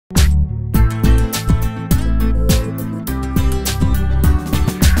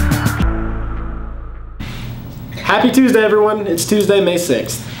Happy Tuesday, everyone. It's Tuesday, May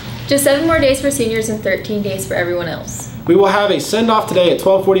 6th. Just 7 more days for seniors and 13 days for everyone else. We will have a send-off today at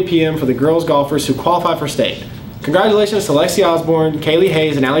 12:40 p.m. for the girls golfers who qualify for state. Congratulations to Lexi Osborne, Kaylee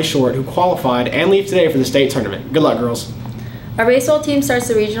Hayes, and Allie Short, who qualified and leave today for the state tournament. Good luck, girls. Our baseball team starts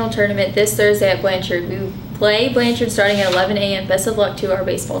the regional tournament this Thursday at Blanchard. We play Blanchard starting at 11 a.m. Best of luck to our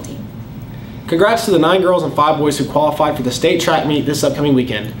baseball team. Congrats to the 9 girls and 5 boys who qualified for the state track meet this upcoming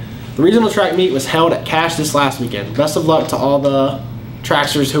weekend. The regional track meet was held at Cache this last weekend. Best of luck to all the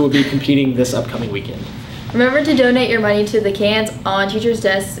tracksters who will be competing this upcoming weekend. Remember to donate your money to the cans on teachers'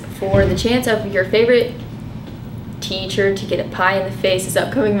 desks for the chance of your favorite teacher to get a pie in the face this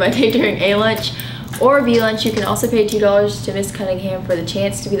upcoming Monday during A-Lunch or B-Lunch. You can also pay $2 to Miss Cunningham for the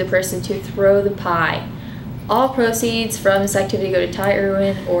chance to be the person to throw the pie. All proceeds from this activity go to Ty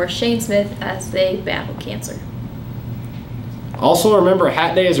Irwin or Shane Smith as they battle cancer. Also, remember,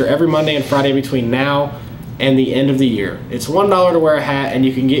 hat days are every Monday and Friday between now and the end of the year. It's $1 to wear a hat, and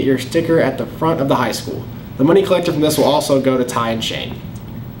you can get your sticker at the front of the high school. The money collected from this will also go to Ty and Shane.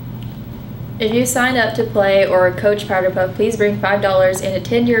 If you signed up to play or coach Powder Puff, please bring $5 and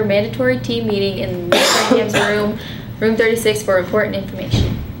attend your mandatory team meeting in Miss Cunningham's room 36 for important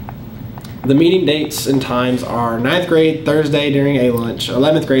information. The meeting dates and times are 9th grade Thursday during A-Lunch,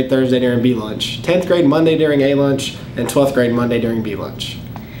 11th grade Thursday during B-Lunch, 10th grade Monday during A-Lunch, and 12th grade Monday during B-Lunch.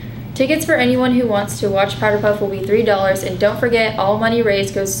 Tickets for anyone who wants to watch Powder Puff will be $3, and don't forget all money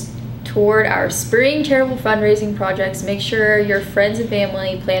raised goes toward our spring charitable fundraising projects. Make sure your friends and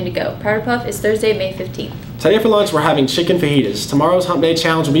family plan to go. Powder Puff is Thursday, May 15th. Today for lunch we're having chicken fajitas. Tomorrow's Hump Day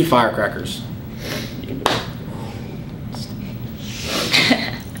challenge will be firecrackers.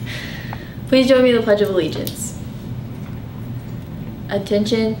 Please join me in the Pledge of Allegiance.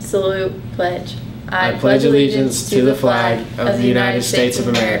 Attention, salute, pledge. I pledge allegiance to the flag of the United States of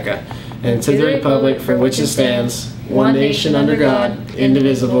America and to the republic for which it stands, one nation under God,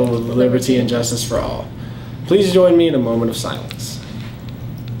 indivisible, with liberty and justice for all. Please join me in a moment of silence.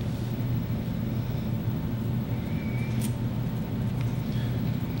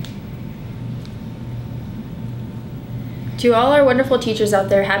 To all our wonderful teachers out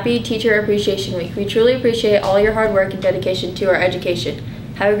there, happy Teacher Appreciation Week. We truly appreciate all your hard work and dedication to our education.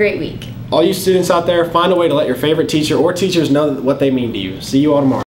 Have a great week. All you students out there, find a way to let your favorite teacher or teachers know what they mean to you. See you all tomorrow.